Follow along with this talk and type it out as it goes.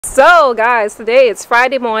So guys, today it's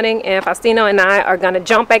Friday morning and Faustino and I are going to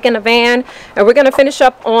jump back in the van and we're going to finish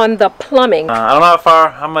up on the plumbing. I don't know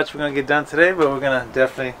how much we're going to get done today, but we're going to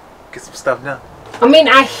definitely get some stuff done. I mean,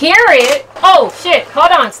 I hear it. Oh shit, hold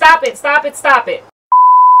on, stop it.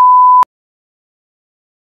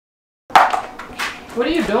 What are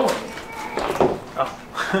you doing? Oh,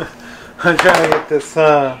 I'm trying to get this,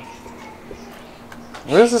 what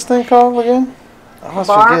is this thing called again? I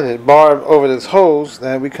almost forget it. Bar over this hose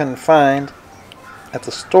that we couldn't find at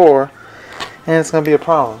the store, and it's gonna be a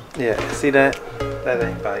problem. Yeah, see that? That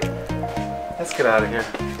ain't bite. Let's get out of here.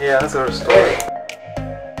 Yeah, let's go to the store.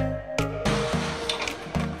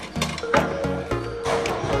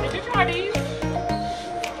 Did you try these?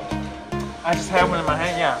 I just had one in my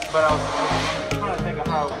hand, yeah, but I was trying to think of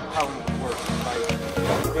how it would work. Like,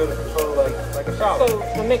 to be able to control like a shower. So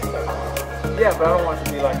the mixer. Yeah, but I don't want it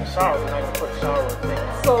to be like a shower. We're not gonna put a shower thing.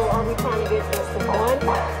 So are we trying to get just the one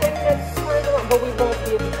thing that's turned on, but we won't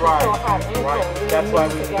be able to control hot and cold? Right. That's why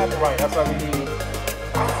we need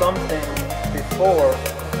something before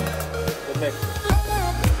the mixer.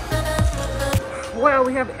 Well,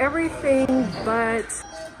 we have everything but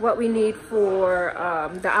what we need for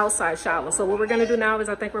the outside shower. So what we're gonna do now is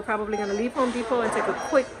I think we're probably gonna leave Home Depot and take a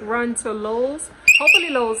quick run to Lowe's. Hopefully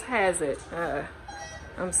Lowe's has it.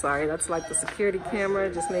 I'm sorry, that's like the security camera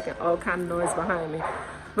just making all kind of noise behind me.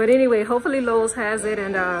 But anyway, hopefully Lowe's has it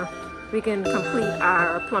and we can complete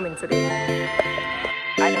our plumbing today.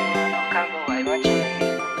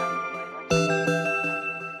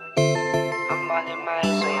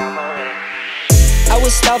 I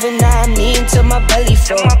was starving, now I'm eating till my belly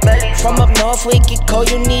full. From up north, we get cold,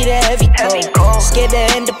 you need a heavy coat. Scared to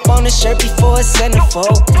end up on a shirt before a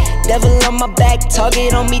centerfold. Devil on my back,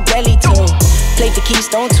 target on me daily too. Play for keeps,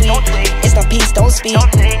 don't tweet. It's not peace, don't speak.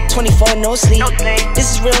 24, no sleep.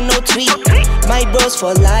 This is real, no tweet. My bros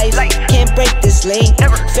for life, can't break this link.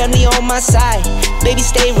 Family on my side, baby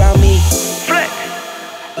stay around me.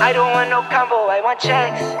 I don't want no combo, I want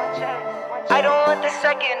checks. I don't want the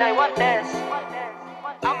second, I want this.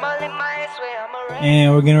 I'm all in my way,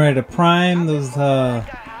 and we're getting ready to prime those the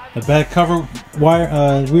back cover wire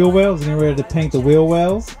wheel wells. Getting ready to paint the wheel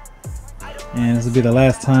wells, and this will be the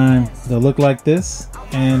last time they'll look like this.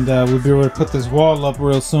 And we'll be able to put this wall up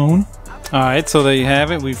real soon. All right, so there you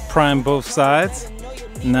have it. We've primed both sides.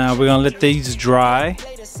 Now we're gonna let these dry,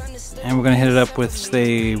 and we're gonna hit it up with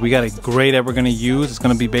we got a gray that we're gonna use. It's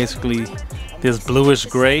gonna be basically this bluish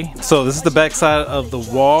gray. So this is the back side of the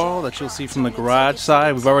wall that you'll see from the garage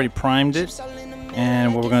side. We've already primed it,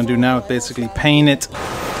 and what we're gonna do now is basically paint it.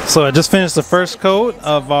 So I just finished the first coat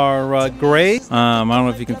of our gray. I don't know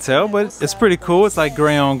if you can tell, but it's pretty cool. It's like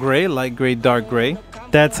gray on gray, light gray, dark gray.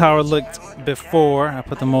 That's how it looked before I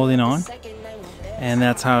put the molding on, and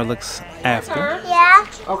that's how it looks after. Yeah.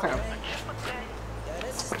 Okay.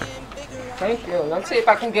 Thank you. Let's see if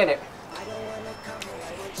I can get it.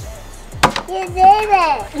 You did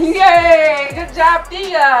it! Yay! Good job,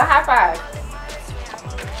 Thea! High five!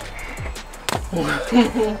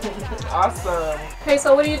 Awesome. Hey,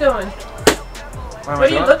 so what are you doing? What are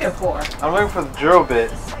you looking for? I'm looking for the drill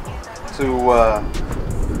bit to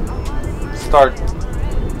start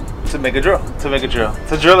to make a drill.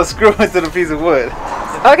 To drill a screw into the piece of wood.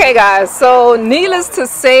 Okay guys, so needless to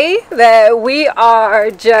say that we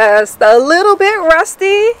are just a little bit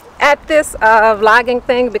rusty at this vlogging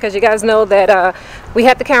thing, because you guys know that we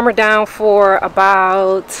had the camera down for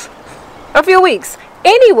about a few weeks.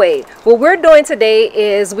 Anyway, what we're doing today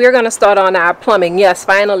is we're going to start on our plumbing. Yes,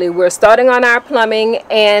 finally we're starting on our plumbing,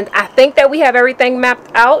 and I think that we have everything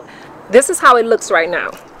mapped out. This is how it looks right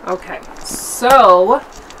now. Okay, so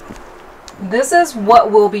this is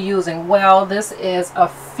what we'll be using. Well, this is a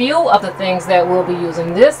few of the things that we'll be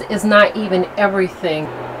using. This is not even everything.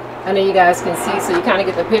 I know you guys can see, so you kind of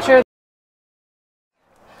get the picture.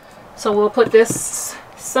 So we'll put this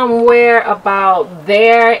somewhere about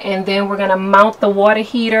there, and then we're gonna mount the water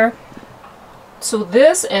heater to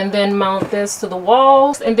this, and then mount this to the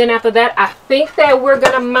walls. And then after that, I think that we're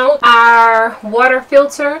gonna mount our water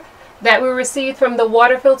filter that we received from the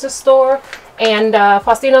water filter store. And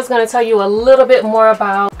Faustino's gonna tell you a little bit more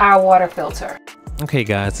about our water filter. Okay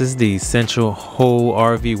guys, this is the Essential Whole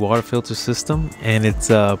RV water filter system, and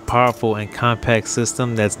it's a powerful and compact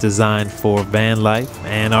system that's designed for van life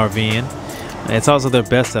and RVing. It's also their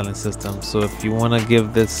best-selling system, so if you want to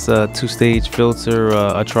give this two-stage filter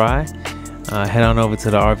a try, head on over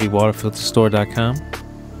to the RVwaterfilterstore.com.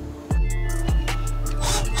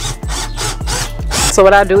 So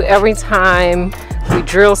what I do every time we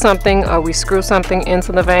drill something or we screw something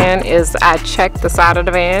into the van is I check the side of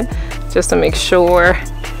the van just to make sure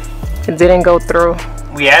it didn't go through.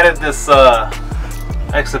 we added this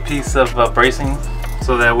extra piece of bracing,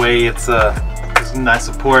 so that way it's nice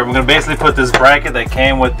support. We're gonna basically put this bracket that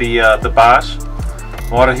came with the Bosch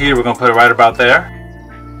water heater. We're gonna put it right about there.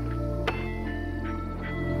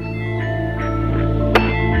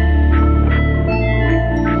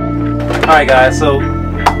 All right, guys. So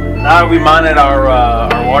now we mounted our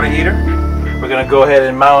water heater. We're gonna go ahead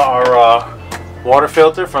and mount our water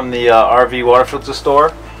filter from the RV water filter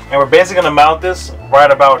store, and we're basically gonna mount this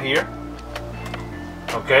right about here.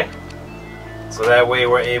 Okay, so that way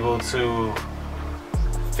we're able to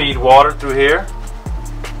feed water through here.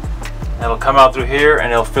 It'll come out through here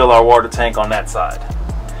and it'll fill our water tank on that side.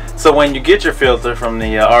 So when you get your filter from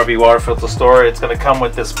the RV water filter store, it's going to come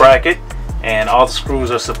with this bracket, and all the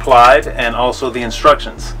screws are supplied, and also the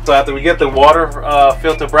instructions. So after we get the water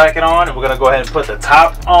filter bracket on, we're going to go ahead and put the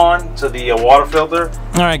top on to the water filter.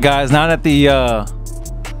 All right, guys, now that the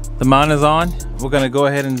mount is on, we're going to go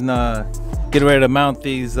ahead and get ready to mount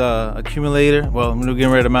these accumulator. Well, we're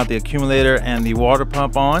getting ready to mount the accumulator and the water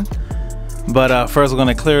pump on. But first, we're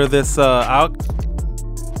going to clear this out.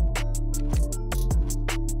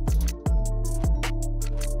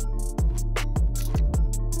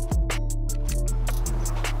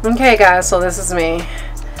 Okay guys, so this is me.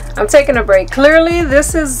 I'm taking a break. Clearly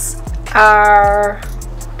this is our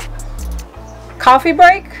coffee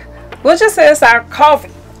break. We'll just say it's our coffee.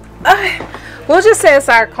 We'll just say it's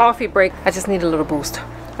our coffee break. I just need a little boost.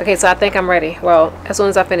 Okay, so I think I'm ready. Well, as soon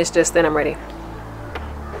as I finish this, then I'm ready.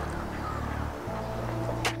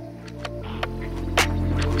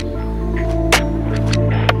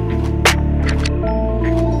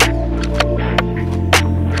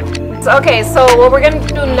 Okay, so what we're going to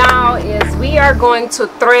do now is we are going to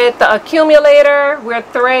thread the accumulator. We're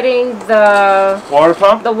threading the water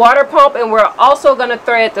pump, and we're also going to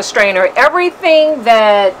thread the strainer. Everything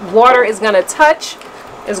that water is going to touch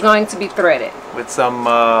is going to be threaded with some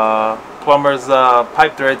plumber's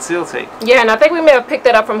pipe thread seal tape. Yeah, and I think we may have picked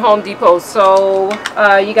it up from Home Depot, so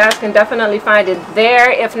you guys can definitely find it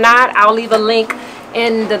there. If not, I'll leave a link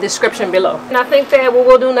in the description below. And I think that what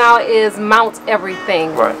we'll do now is mount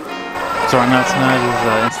everything. Right. So right now tonight is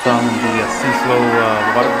installing the C-Flow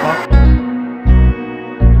water pump.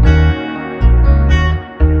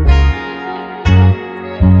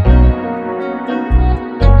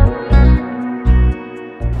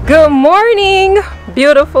 Good morning,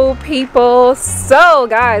 beautiful people. So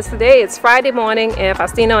guys, today it's Friday morning, and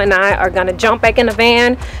Faustino and I are gonna jump back in the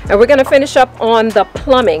van and we're gonna finish up on the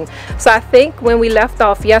plumbing. So I think when we left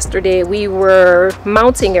off yesterday, we were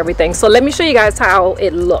mounting everything. So let me show you guys how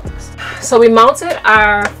it looks. So we mounted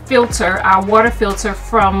our filter, our water filter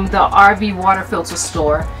from the RV water filter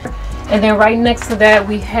store. And then right next to that,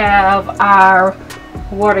 we have our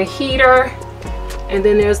water heater. And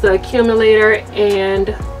then there's the accumulator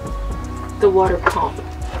and the water pump.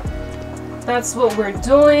 That's what we're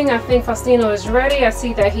doing. I think Faustino is ready. I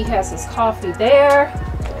see that he has his coffee there.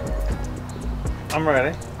 I'm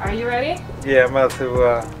ready. Are you ready? Yeah, I'm about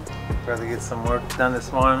to get some work done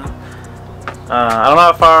this morning. I don't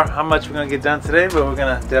know how much we're gonna get done today, but we're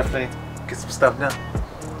gonna definitely get some stuff done.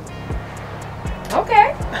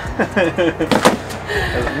 Okay.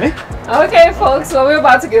 That's me. Okay, folks. So we're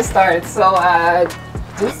about to get started. So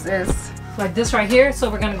this is like this right here. So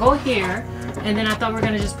we're gonna go here, and then I thought we were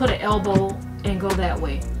gonna just put an elbow and go that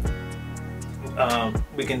way.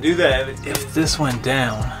 We can do that if this went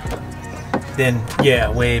down. Then yeah,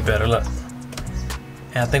 way better. Look.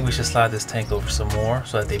 And I think we should slide this tank over some more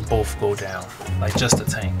so that they both go down, like just the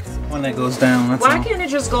tank. When that goes down, that's why can't it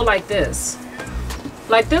just go like this?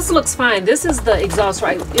 Like this looks fine. This is the exhaust,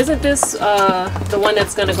 right? Isn't this the one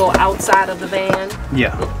that's gonna go outside of the van?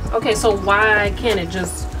 Yeah. Okay, so why can't it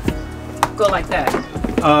just go like that?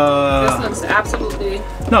 This looks absolutely...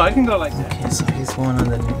 No, it can go like that. Okay, so he's going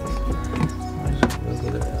underneath.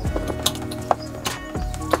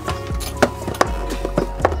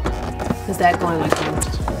 Is that going like that?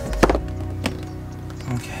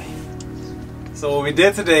 Okay. So what we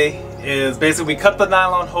did today is basically we cut the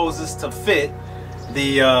nylon hoses to fit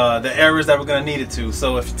the areas that we're gonna need it to.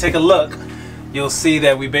 So if you take a look, you'll see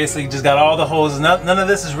that we basically just got all the hoses. None of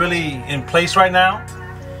this is really in place right now.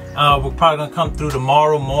 We're probably gonna come through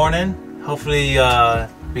tomorrow morning. Hopefully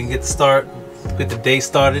we can get the day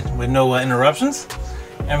started with no interruptions.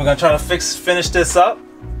 And we're gonna try to finish this up.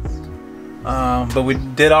 But we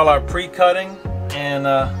did all our pre-cutting and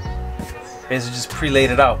basically just pre-laid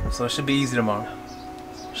it out. So it should be easy tomorrow.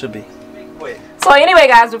 Should be. So anyway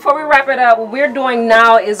guys, before we wrap it up, what we're doing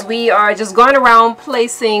now is we are just going around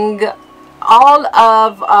placing all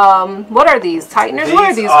of, what are these? Tighteners? What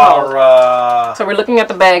are these called? So we're looking at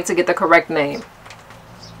the bag to get the correct name.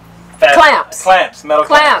 Clamps. Clamps. Metal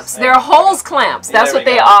clamps. They're hose clamps. That's what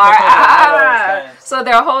they are. So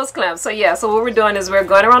they're hose clamps. So yeah, so what we're doing is we're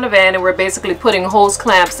going around the van and we're basically putting hose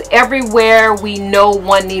clamps everywhere we know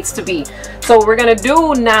one needs to be. So what we're gonna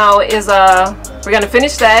do now is we're gonna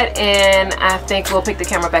finish that, and I think we'll pick the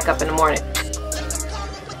camera back up in the morning.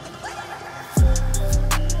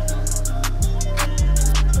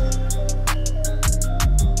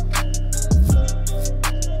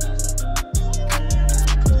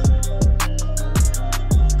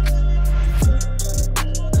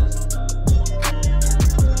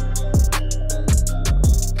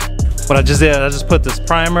 What I just did, I just put this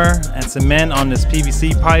primer and cement on this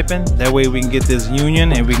PVC piping. That way we can get this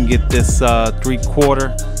union and we can get this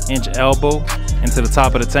 3/4 inch elbow into the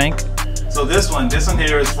top of the tank. So this one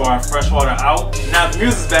here is for our freshwater out. Now the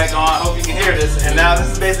music's back on, I hope you can hear this. And now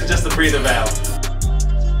this is basically just a breather valve.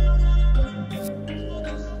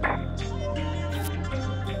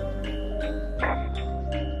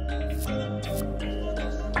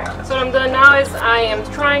 So what I'm doing now is I am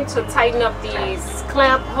trying to tighten up these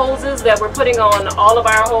clamp hoses that we're putting on all of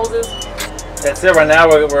our hoses. That's it. Right now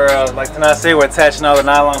we're like Tenaj said, we're attaching all the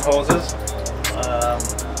nylon hoses.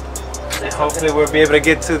 And hopefully we'll be able to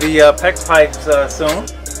get to the PEX pipes soon.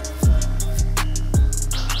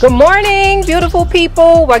 Good morning, beautiful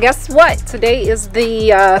people. Well, guess what? Today is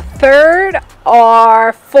the third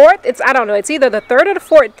or fourth. I don't know. It's either the third or the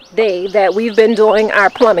fourth day that we've been doing our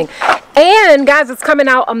plumbing. And guys, it's coming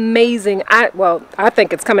out amazing. I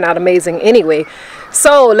think it's coming out amazing anyway.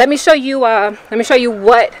 So let me show you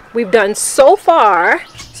what we've done so far.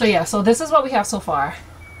 So yeah, so this is what we have so far.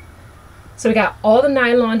 So we got all the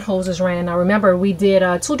nylon hoses ran. Now remember, we did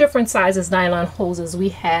 2 different sizes nylon hoses. We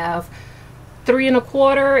have 3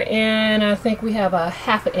 1/4, and I think we have a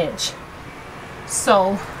 1/2 inch.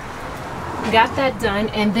 So we got that done,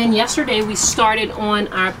 and then yesterday we started on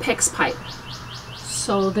our PEX pipe.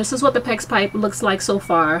 So this is what the PEX pipe looks like so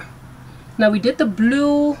far. Now we did the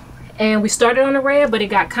blue and we started on the red, but it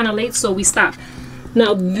got kind of late, so we stopped.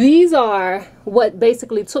 Now these are what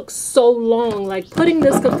basically took so long, like putting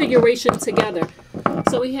this configuration together.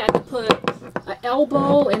 So we had to put an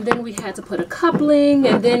elbow, and then we had to put a coupling,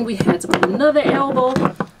 and then we had to put another elbow.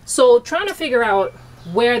 So trying to figure out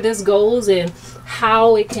where this goes and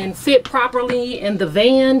how it can fit properly in the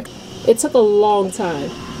van, it took a long time.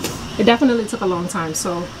 It definitely took a long time.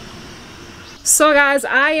 So guys,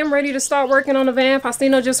 I am ready to start working on the van.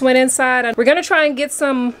 Faustino just went inside. We're gonna try and get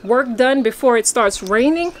some work done before it starts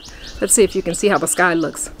raining. Let's see if you can see how the sky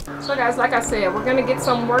looks. So guys, like I said, we're gonna get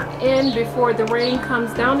some work in before the rain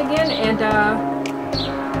comes down again, and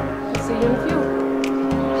we'll see you in a few.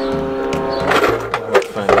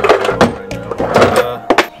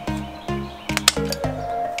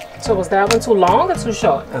 So was that one too long or too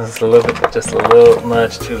short? It's a little bit, just a little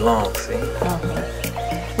much too long, see?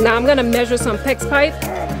 Now I'm gonna measure some PEX pipe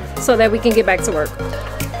so that we can get back to work.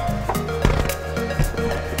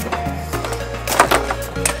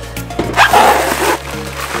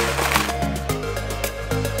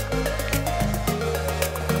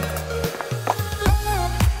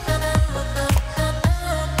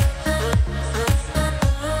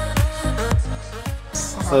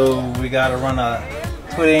 So we gotta run a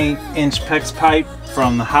 20-inch PEX pipe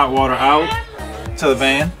from the hot water out to the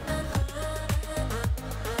van.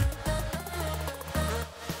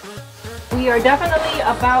 We are definitely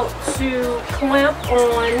about to clamp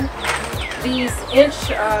on these inch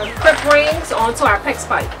clip rings onto our PEX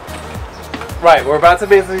pipe. Right, we're about to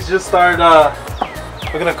basically just start,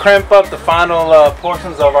 we're going to crimp up the final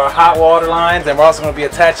portions of our hot water lines, and we're also going to be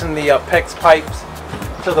attaching the PEX pipes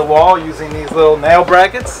to the wall using these little nail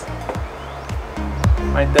brackets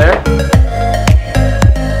right there.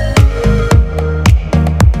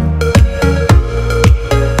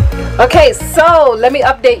 Okay, so let me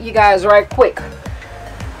update you guys right quick.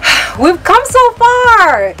 We've come so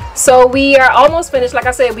far. So we are almost finished. Like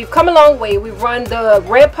I said, we've come a long way. We've run the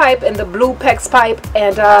red pipe and the blue PEX pipe,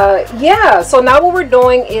 and yeah, so now what we're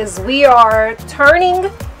doing is we are turning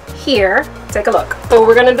here. Take a look. So what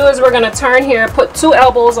we're gonna do is we're gonna turn here, put 2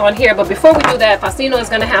 elbows on here, but before we do that, Faustino is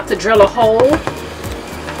gonna have to drill a hole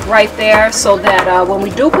right there so that when we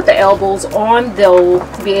do put the elbows on, they'll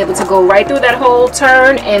be able to go right through that hole,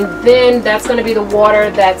 turn, and then that's going to be the water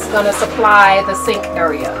that's going to supply the sink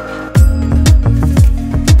area.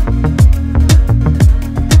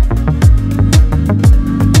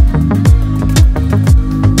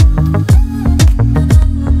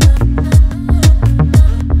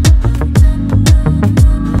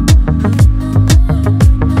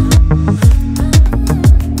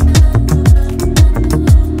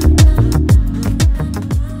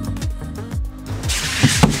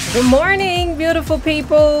 Good morning, beautiful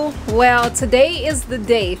people. Well, today is the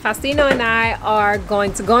day. Faustino and I are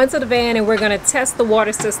going to go into the van and we're going to test the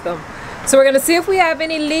water system. So we're going to see if we have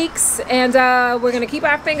any leaks, and we're going to keep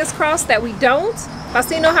our fingers crossed that we don't.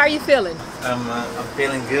 Faustino, how are you feeling? I'm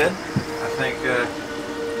feeling good. I think I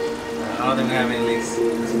don't think we have any leaks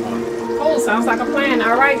this morning. Oh, sounds like a plan.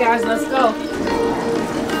 All right, guys, let's go.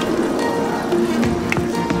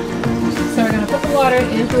 So we're going to put the water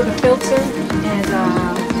in through the filter,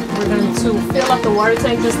 and we're going to fill up the water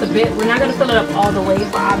tank just a bit. We're not going to fill it up all the way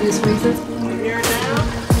for obvious reasons. Here now.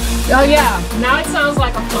 Oh yeah, now it sounds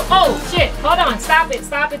like a flow. Oh shit, hold on, stop it,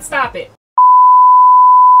 stop it, stop it.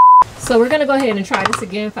 So we're going to go ahead and try this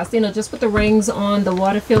again. Faustino, just put the rings on the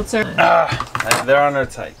water filter. They're on there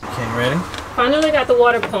tight. Okay, ready? Finally got the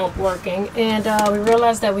water pump working, and we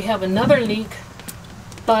realized that we have another leak,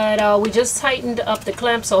 but we just tightened up the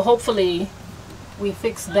clamp, so hopefully we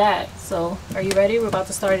fixed that. So are you ready? We're about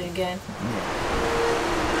to start it again.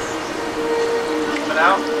 Coming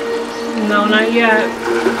out? No, not yet.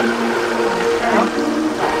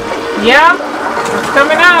 Yeah, it's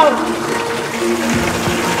coming out.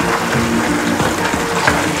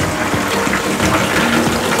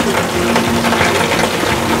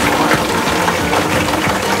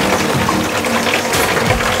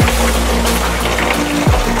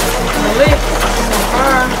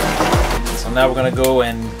 So now we're gonna go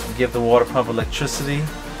and give the water pump electricity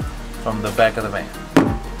from the back of the van.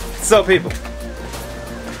 So people,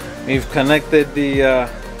 we've connected the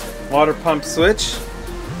water pump switch.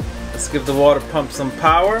 Let's give the water pump some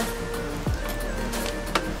power.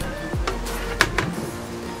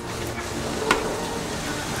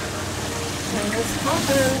 And it's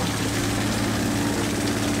pumping.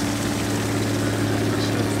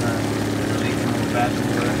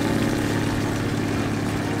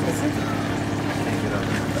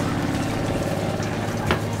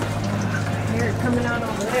 Coming out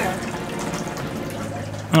over there.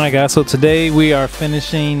 Alright guys, so today we are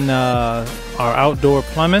finishing our outdoor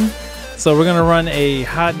plumbing. So we're gonna run a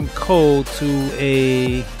hot and cold to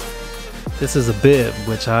a, this is a bib,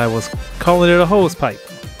 which I was calling it a hose pipe.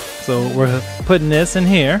 So we're putting this in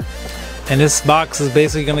here, and this box is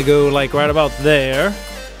basically gonna go like right about there.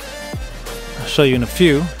 I'll show you in a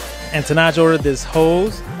few. And Tenaj ordered this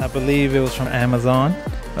hose. I believe it was from Amazon.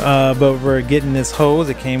 But we're getting this hose.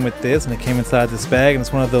 It came with this, and it came inside this bag, and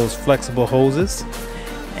it's one of those flexible hoses.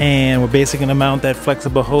 And we're basically gonna mount that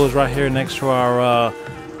flexible hose right here next to our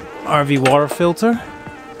RV water filter.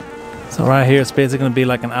 So right here, it's basically gonna be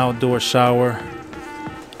like an outdoor shower.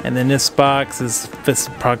 And then this box is this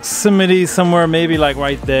proximity somewhere, maybe like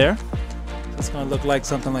right there. It's gonna look like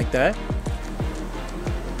something like that.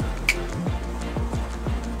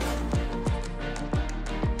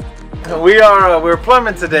 We're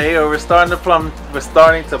plumbing today, or we're starting to plumb. We're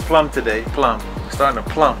starting to plumb today. We're starting to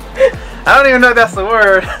plumb. I don't even know if that's the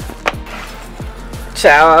word.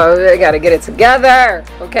 Child, I gotta get it together.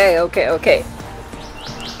 Okay.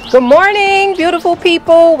 Good morning, beautiful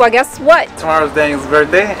people. Well, guess what? Tomorrow's Daniel's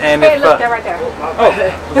birthday, and Hey, look, they're right there.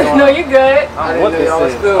 oh, No, you're good. what this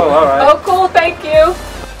is? Oh, all right. Oh, cool, thank you.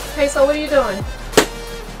 Hey, so what are you doing?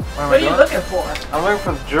 What are you looking for? I'm looking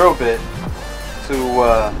for the drill bit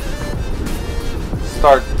to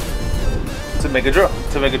start to make a drill.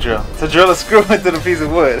 To drill a screw into the piece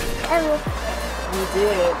of wood. You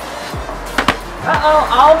did. Uh-oh,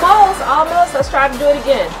 almost. Let's try to do it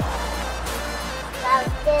again.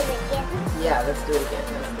 Yeah, let's do it again.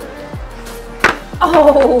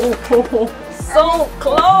 Oh, so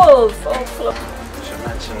close. Should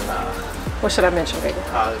mention. What should I mention, baby?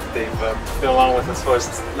 They've been along with us for his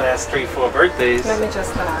last 3-4 birthdays. Let me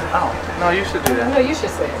just. Oh, no, you should do that. No, you should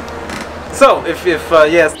say it. So, if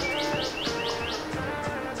yes.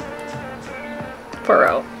 For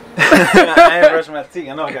real. I ain't brushing my teeth.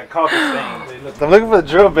 I know I got coffee stains. I'm looking for the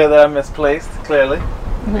drill bit that I misplaced, clearly,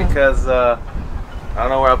 because I don't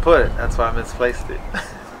know where I put it. That's why I misplaced it.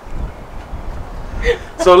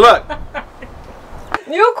 So look.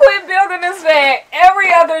 You quit building this van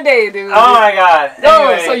every other day, dude. Oh my God. No,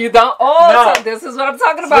 Anyway, so you don't. Oh, no. so this is what I'm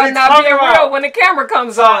talking about. Not being real when the camera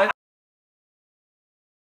comes on.